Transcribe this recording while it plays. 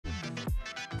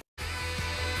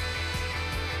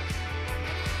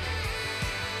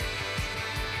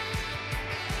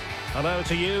Hello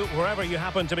to you, wherever you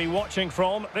happen to be watching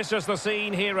from. This is the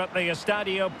scene here at the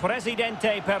Estadio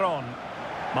Presidente Perón.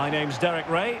 My name's Derek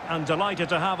Ray, and delighted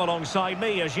to have alongside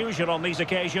me, as usual on these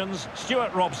occasions,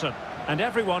 Stuart Robson. And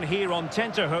everyone here on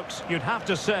tenterhooks, you'd have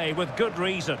to say, with good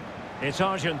reason. It's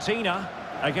Argentina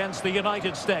against the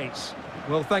United States.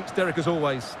 Well, thanks, Derek, as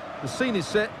always. The scene is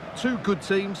set, two good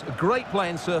teams, a great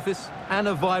playing surface, and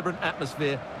a vibrant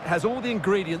atmosphere. It has all the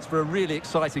ingredients for a really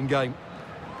exciting game.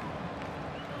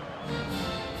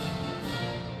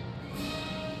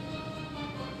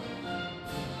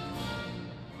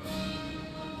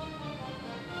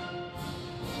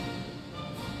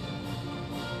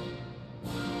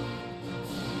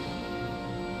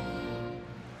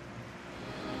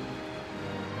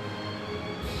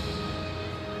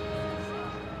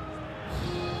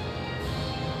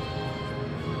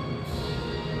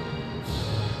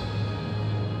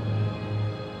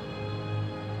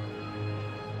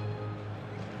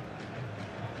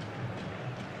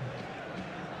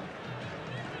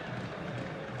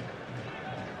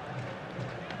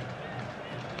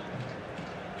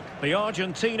 The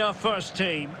Argentina first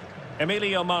team.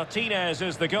 Emilio Martinez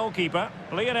is the goalkeeper.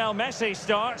 Lionel Messi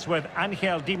starts with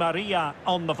Angel Di Maria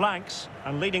on the flanks.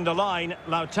 And leading the line,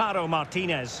 Lautaro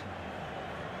Martinez.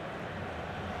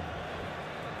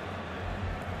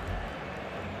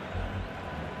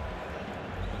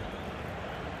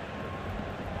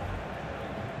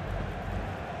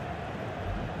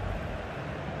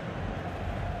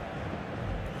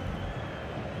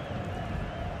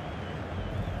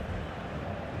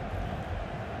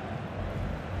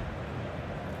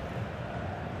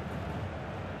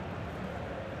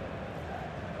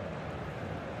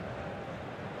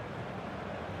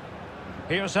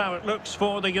 Here's how it looks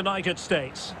for the United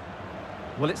States.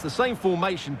 Well, it's the same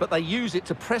formation, but they use it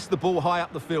to press the ball high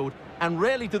up the field, and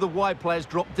rarely do the wide players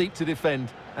drop deep to defend.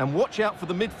 And watch out for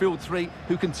the midfield three,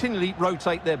 who continually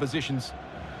rotate their positions.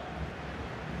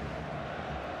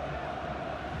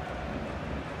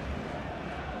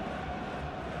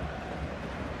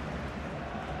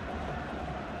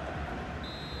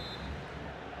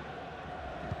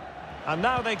 And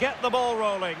now they get the ball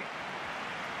rolling.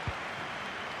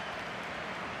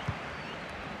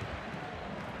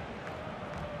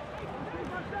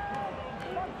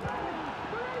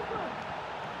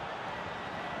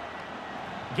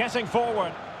 Getting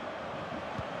forward.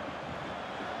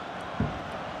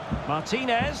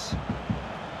 Martinez.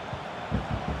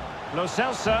 Lo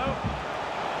Celso.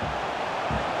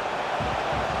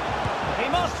 He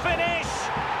must finish.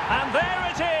 And there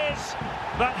it is.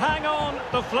 But hang on,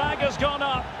 the flag has gone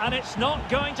up and it's not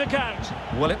going to count.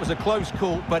 Well, it was a close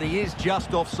call, but he is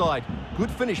just offside. Good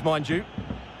finish, mind you.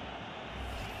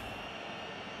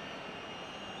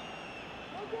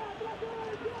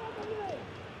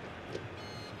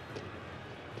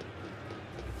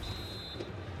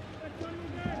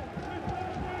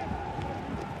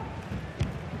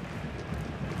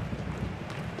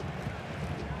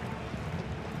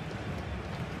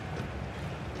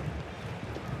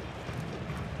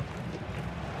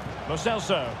 Lo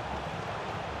Celso.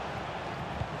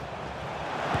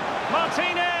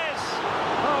 Martinez!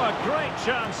 Oh, a great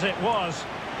chance it was.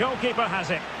 Goalkeeper has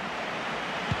it.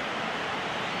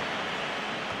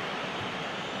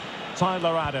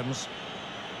 Tyler Adams.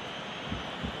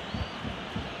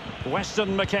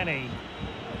 Weston McKennie.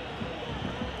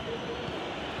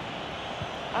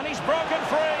 And he's broken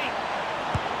free.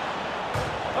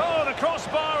 Oh, the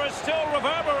crossbar is still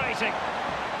reverberating.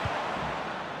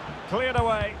 Cleared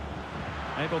away.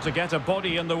 Able to get a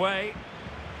body in the way.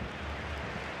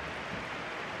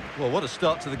 Well, what a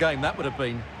start to the game that would have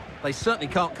been. They certainly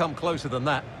can't come closer than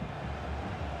that.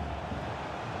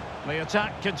 The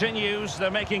attack continues.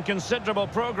 They're making considerable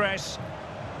progress.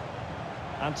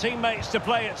 And teammates to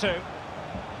play it to.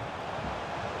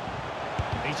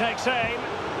 He takes aim.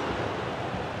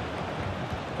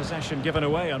 Possession given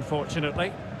away,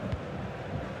 unfortunately.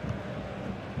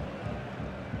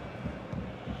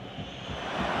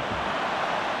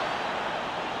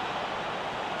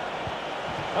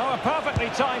 Oh, a perfectly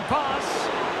timed pass.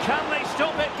 Can they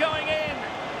stop it going in?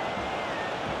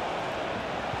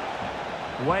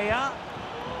 Weah.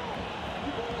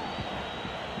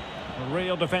 A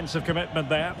real defensive commitment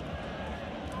there.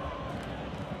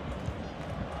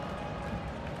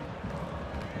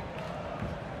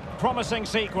 Promising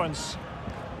sequence.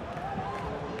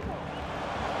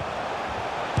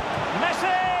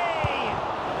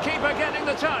 Messi! Keeper getting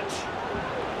the touch.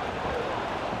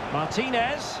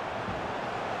 Martinez.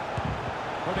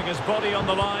 Putting his body on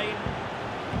the line.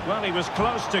 Well, he was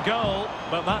close to goal,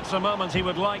 but that's a moment he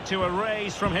would like to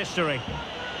erase from history.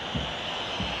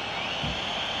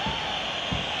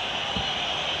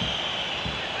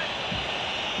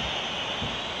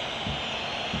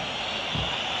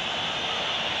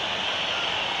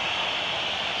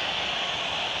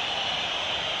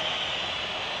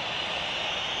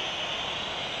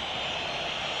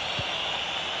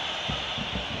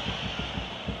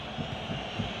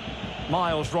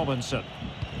 Miles Robinson.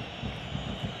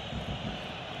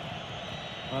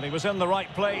 And he was in the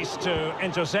right place to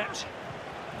intercept.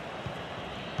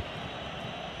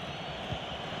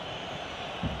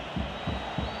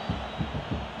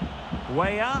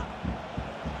 Weah.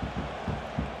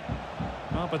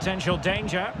 Well, potential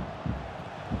danger.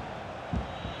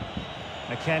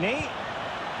 McKennie.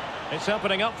 It's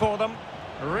opening up for them.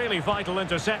 A really vital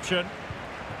interception.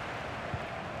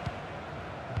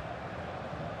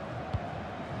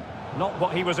 Not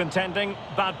what he was intending.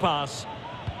 Bad pass.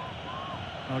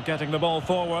 Well, getting the ball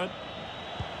forward.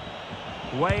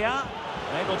 Weah.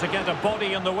 Able to get a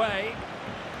body in the way.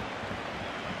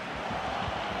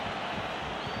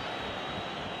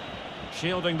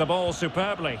 Shielding the ball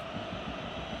superbly.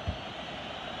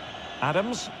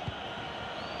 Adams.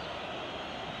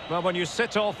 Well, when you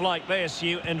sit off like this,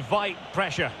 you invite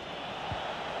pressure.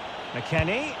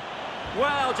 McKennie.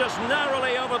 Well, just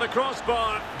narrowly over the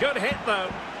crossbar. Good hit, though.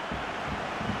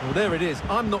 Well, there it is.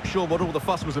 I'm not sure what all the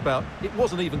fuss was about. It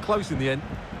wasn't even close in the end.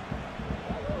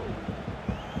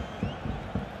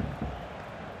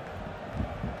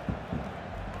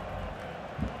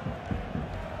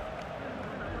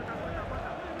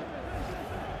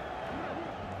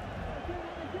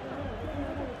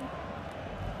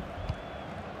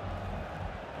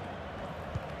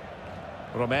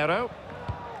 Romero.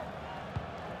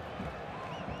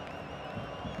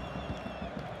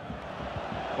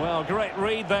 Well, great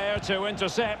read there to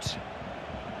intercept.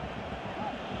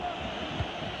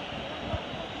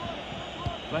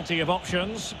 Plenty of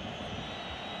options.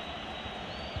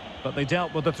 But they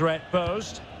dealt with the threat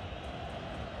posed.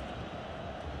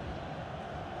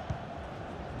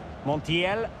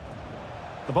 Montiel.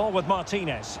 The ball with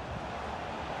Martinez.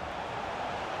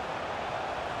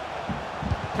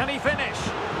 Can he finish?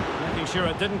 Making sure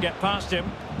it didn't get past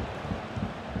him.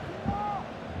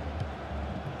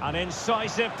 An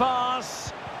incisive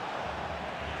pass.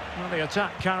 Well, the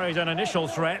attack carried an initial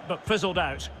threat, but fizzled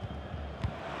out.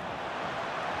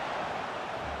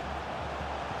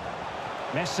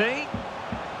 Messi.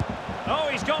 Oh,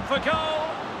 he's gone for goal.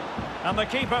 And the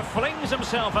keeper flings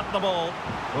himself at the ball.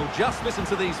 Well, just listen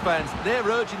to these fans. They're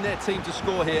urging their team to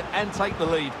score here and take the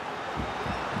lead.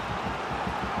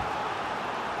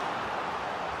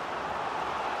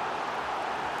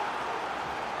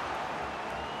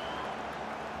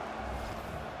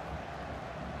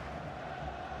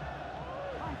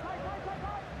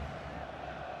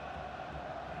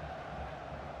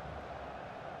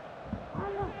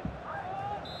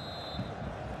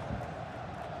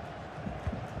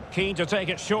 Keen to take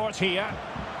it short here.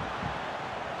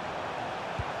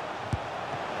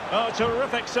 Oh,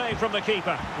 terrific save from the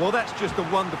keeper. Well, that's just a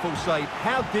wonderful save.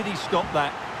 How did he stop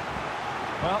that?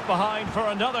 Well, behind for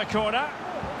another corner.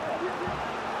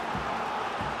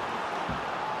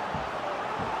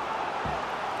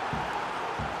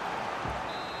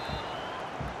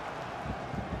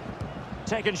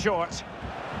 Taken short.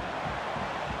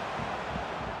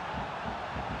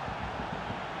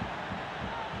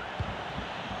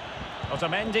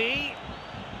 Otamendi.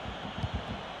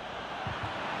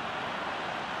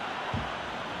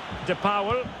 De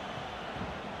Paul.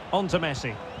 On to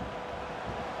Messi.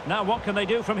 Now what can they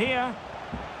do from here?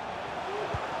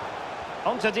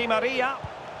 On to Di Maria.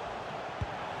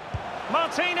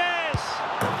 Martinez!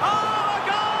 Oh, a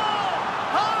goal!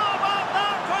 How about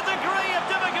that for degree of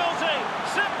difficulty?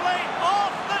 Simply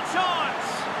off the charts!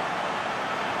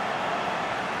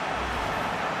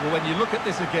 Well, when you look at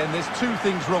this again, there's two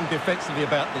things wrong defensively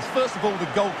about this. First of all, the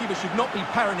goalkeeper should not be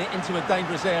parrying it into a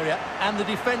dangerous area, and the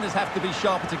defenders have to be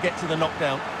sharper to get to the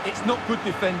knockdown. It's not good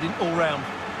defending all round.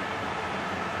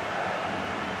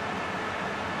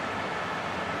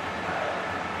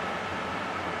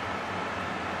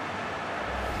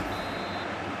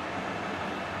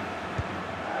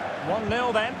 One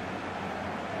 0 then.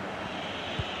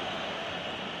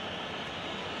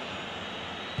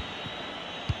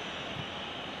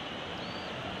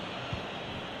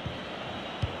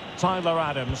 Tyler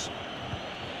Adams.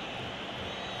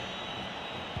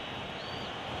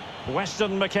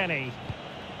 Weston McKennie.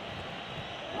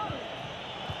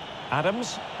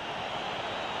 Adams.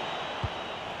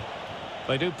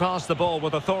 They do pass the ball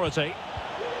with authority.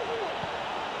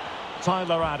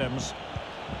 Tyler Adams.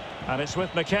 And it's with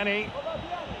McKennie.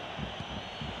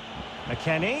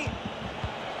 McKennie.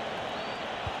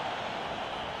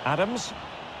 Adams.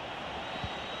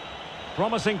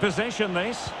 Promising position,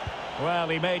 this. Well,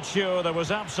 he made sure there was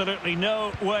absolutely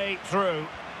no way through.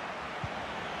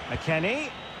 McKennie.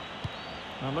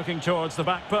 And looking towards the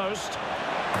back post.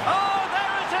 Oh,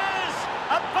 there it is!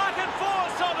 A back and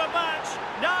forth sort of match.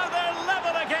 Now they're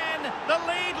level again. The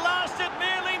lead lasted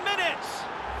merely minutes.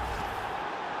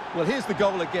 Well, here's the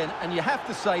goal again, and you have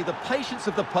to say the patience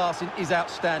of the passing is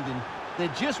outstanding. They're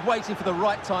just waiting for the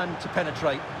right time to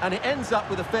penetrate, and it ends up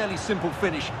with a fairly simple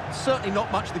finish. Certainly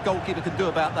not much the goalkeeper can do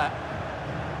about that.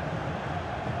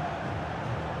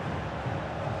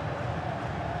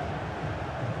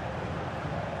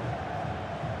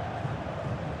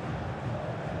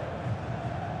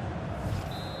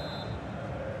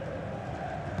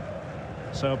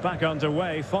 So back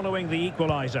underway following the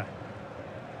equaliser.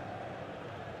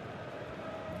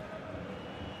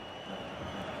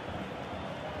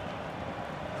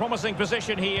 Promising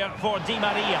position here for Di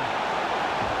Maria.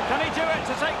 Can he do it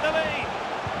to take the lead?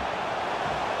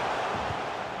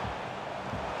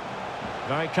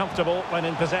 Very comfortable when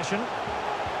in possession.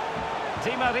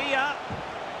 Di Maria.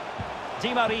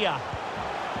 Di Maria.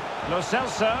 Lo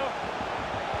Celso.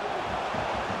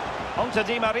 On to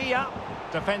Di Maria.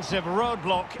 Defensive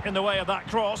roadblock in the way of that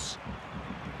cross.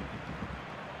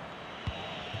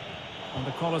 And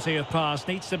the quality of pass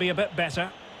needs to be a bit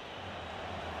better.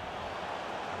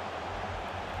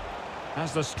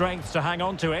 Has the strength to hang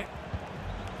on to it.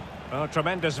 Oh,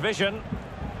 tremendous vision.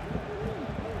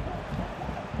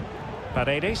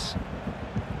 Paredes.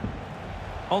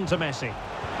 On to Messi.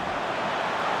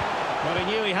 Well,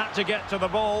 he knew he had to get to the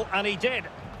ball, and he did.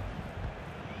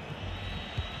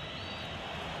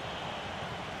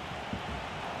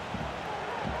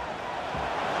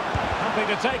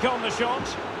 Happy to take on the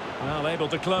shot. Well, able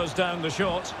to close down the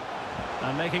shot.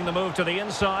 And making the move to the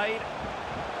inside.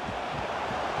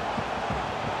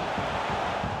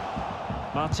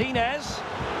 Martinez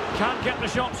can't get the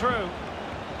shot through.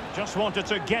 Just wanted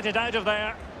to get it out of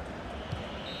there.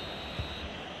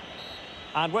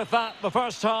 And with that, the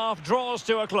first half draws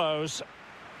to a close.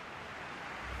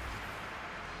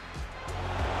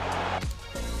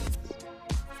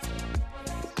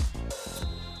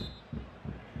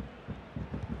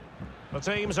 The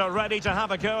teams are ready to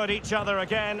have a go at each other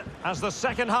again as the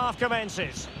second half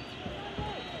commences.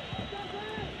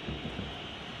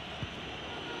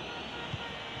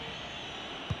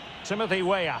 Timothy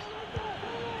Weah.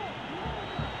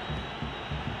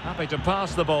 Happy to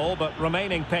pass the ball, but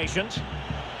remaining patient.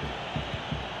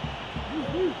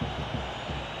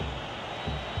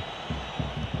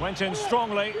 Went in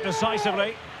strongly,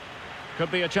 decisively.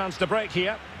 Could be a chance to break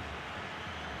here.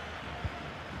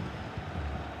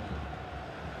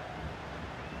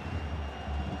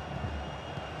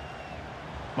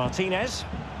 Martinez.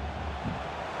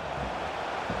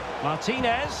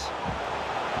 Martinez.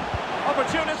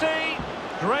 Opportunity.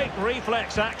 Great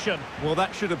reflex action. Well,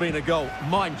 that should have been a goal.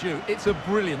 Mind you, it's a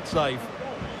brilliant save.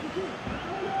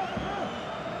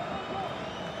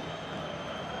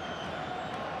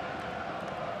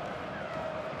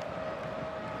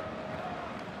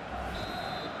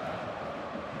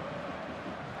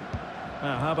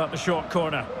 Now, how about the short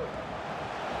corner?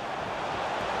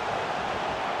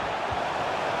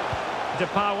 De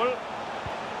Paul.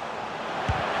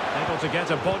 Able to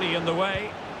get a body in the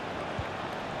way.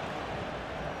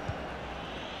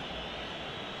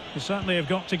 You certainly have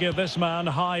got to give this man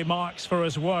high marks for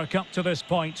his work up to this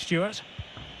point, Stuart.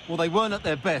 Well, they weren't at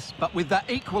their best, but with that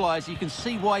equaliser, you can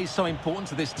see why he's so important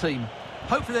to this team.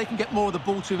 Hopefully they can get more of the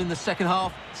ball to him in the second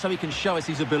half so he can show us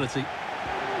his ability.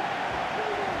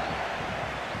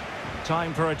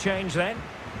 Time for a change then.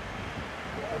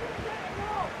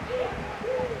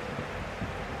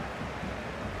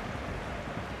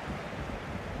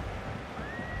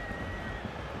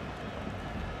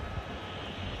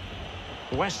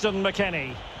 Weston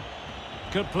McKennie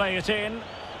could play it in.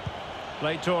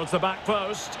 Played towards the back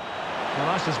post. Well,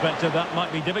 I suspected that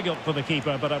might be difficult for the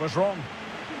keeper, but I was wrong.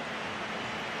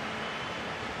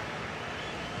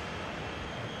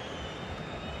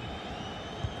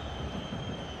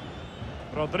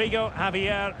 Rodrigo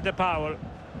Javier de Paul.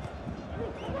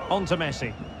 On to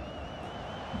Messi.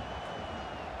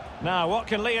 Now, what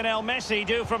can Lionel Messi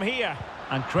do from here?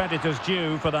 And credit is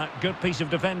due for that good piece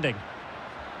of defending.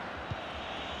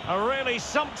 A really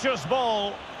sumptuous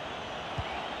ball.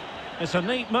 It's a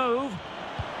neat move.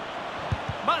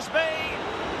 Must be.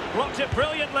 Blocked it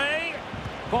brilliantly.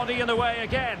 Body in the way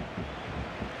again.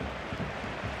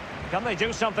 Can they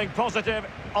do something positive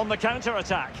on the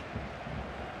counter-attack?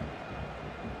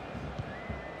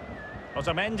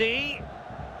 Otamendi.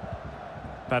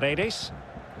 Paredes.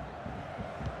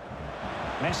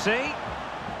 Messi.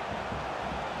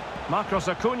 Marcos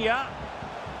Acuna.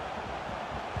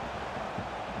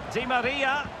 Di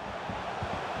Maria.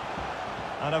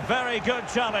 And a very good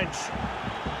challenge.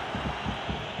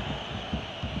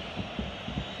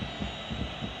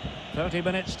 "30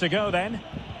 minutes to go then.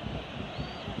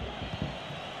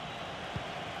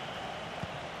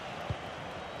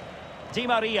 Di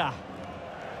Maria.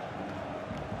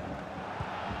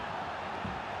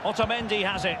 Otamendi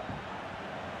has it.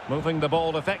 Moving the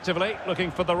ball effectively, looking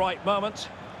for the right moment.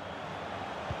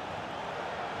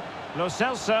 Lo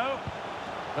Celso,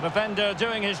 the defender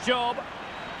doing his job.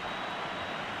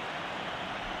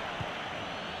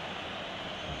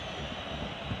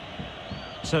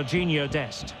 Serginho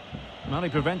Dest. Well, he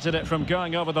prevented it from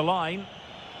going over the line.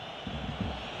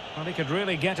 Well, he could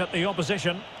really get at the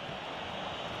opposition.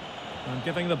 And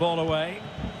giving the ball away.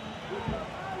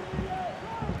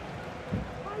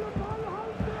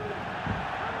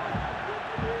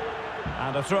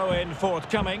 And a throw-in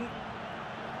forthcoming.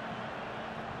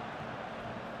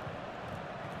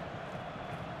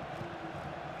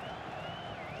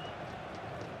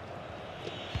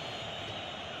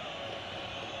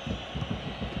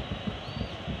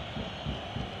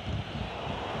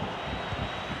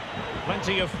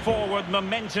 Plenty of forward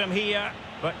momentum here,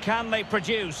 but can they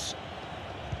produce?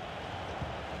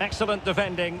 Excellent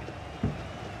defending.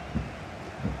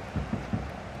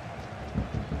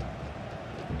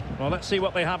 Well, let's see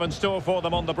what they have in store for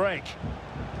them on the break.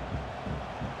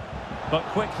 But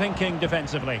quick thinking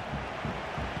defensively.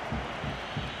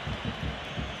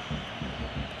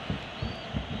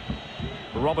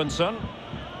 Robinson.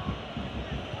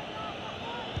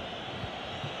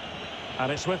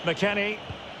 And it's with McKennie.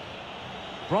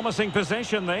 Promising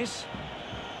possession, this.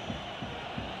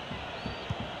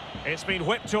 It's been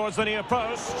whipped towards the near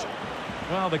post.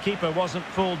 Well, the keeper wasn't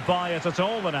fooled by it at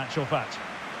all, in actual fact.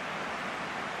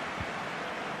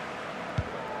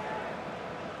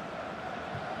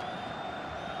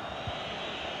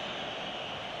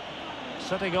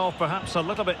 Setting off perhaps a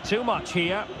little bit too much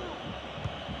here.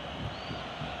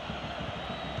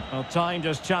 Well, timed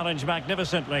his challenge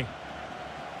magnificently.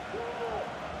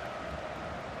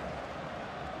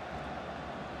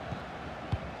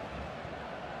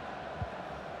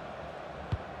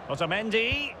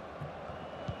 Otamendi.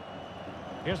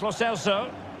 Here's Lo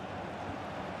Celso.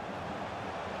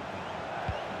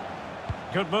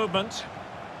 Good movement.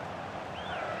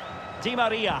 Di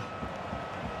Maria.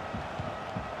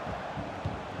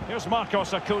 Here's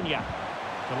Marcos Acuna.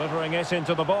 Delivering it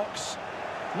into the box.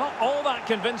 Not all that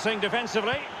convincing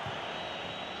defensively.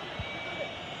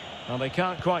 Well, they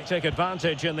can't quite take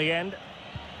advantage in the end.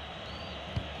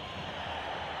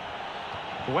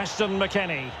 Weston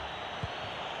McKennie.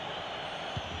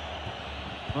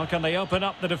 Well, can they open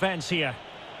up the defence here?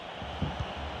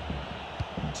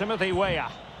 Timothy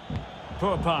Weah.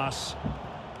 Poor pass.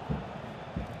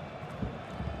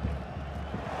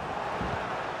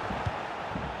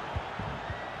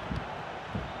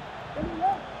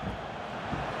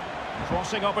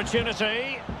 Crossing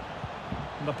opportunity.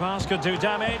 The pass could do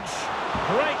damage.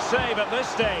 Great save at this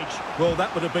stage. Well,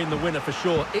 that would have been the winner for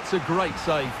sure. It's a great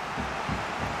save.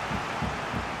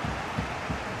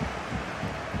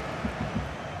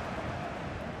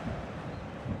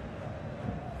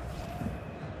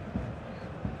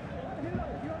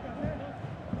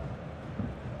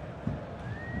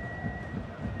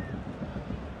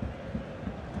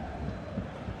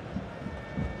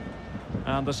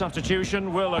 And the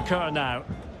substitution will occur now.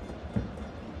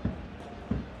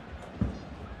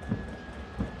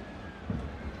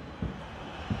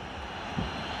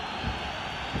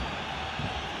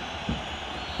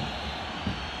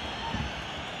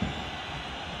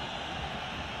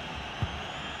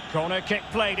 Corner kick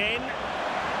played in.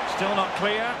 Still not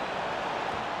clear.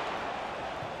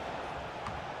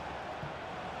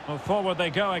 Well, forward they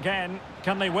go again.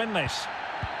 Can they win this?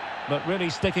 But really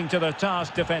sticking to their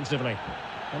task defensively.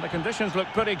 And the conditions look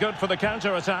pretty good for the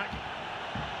counter-attack.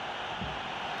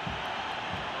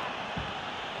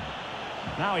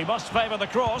 Now he must favour the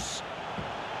cross.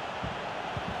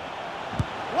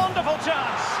 Wonderful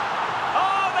chance.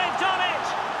 Oh, they've done it!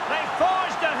 They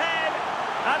forged ahead,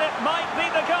 and it might be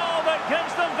the goal that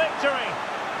gives them victory.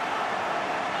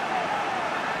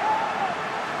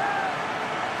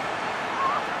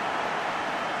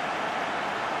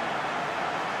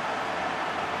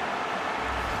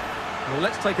 Well,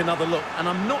 let's take another look, and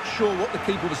I'm not sure what the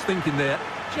keeper was thinking there.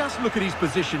 Just look at his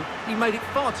position. He made it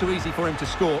far too easy for him to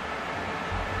score.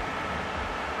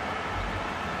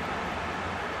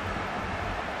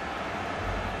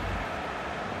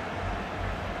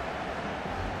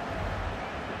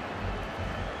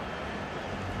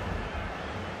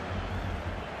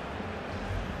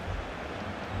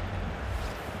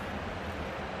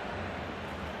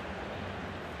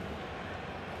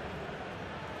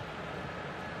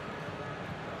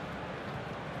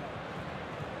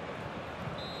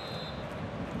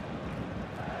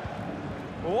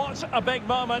 What a big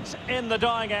moment in the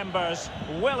dying embers.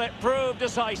 Will it prove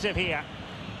decisive here?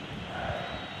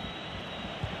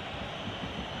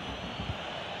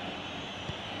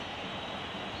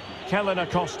 Kellen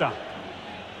Acosta.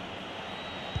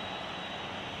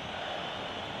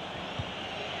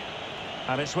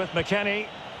 And it's with McKennie.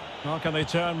 How can they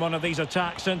turn one of these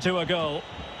attacks into a goal?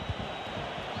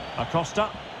 Acosta.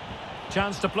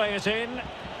 Chance to play it in.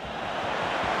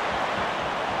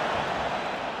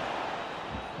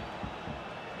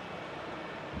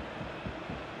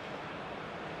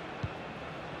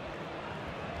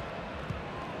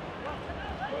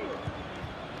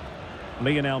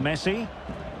 Lionel Messi.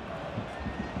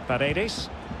 Paredes.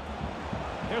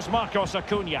 Here's Marcos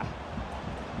Acuna.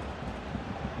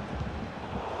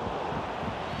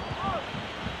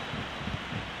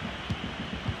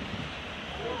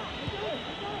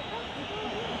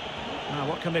 Now,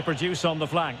 what can they produce on the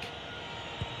flank?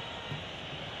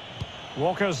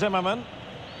 Walker Zimmerman.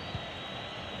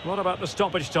 What about the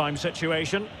stoppage time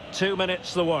situation? 2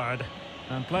 minutes the word.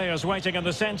 And players waiting in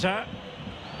the centre.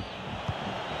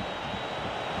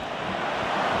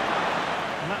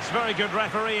 And that's very good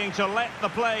refereeing to let the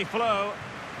play flow.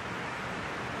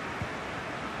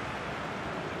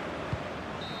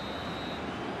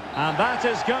 And that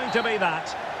is going to be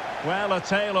that. Well, a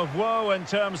tale of woe in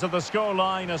terms of the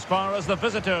scoreline as far as the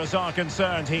visitors are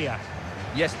concerned here.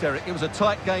 Yes, Derek, it was a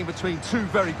tight game between two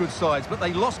very good sides, but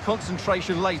they lost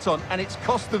concentration late on, and it's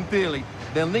cost them dearly.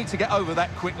 They'll need to get over that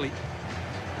quickly.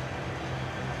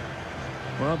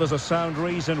 Well, there's a sound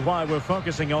reason why we're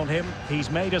focusing on him. He's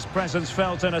made his presence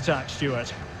felt in attack,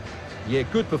 Stuart. Yeah,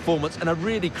 good performance and a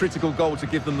really critical goal to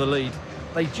give them the lead.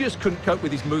 They just couldn't cope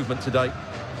with his movement today.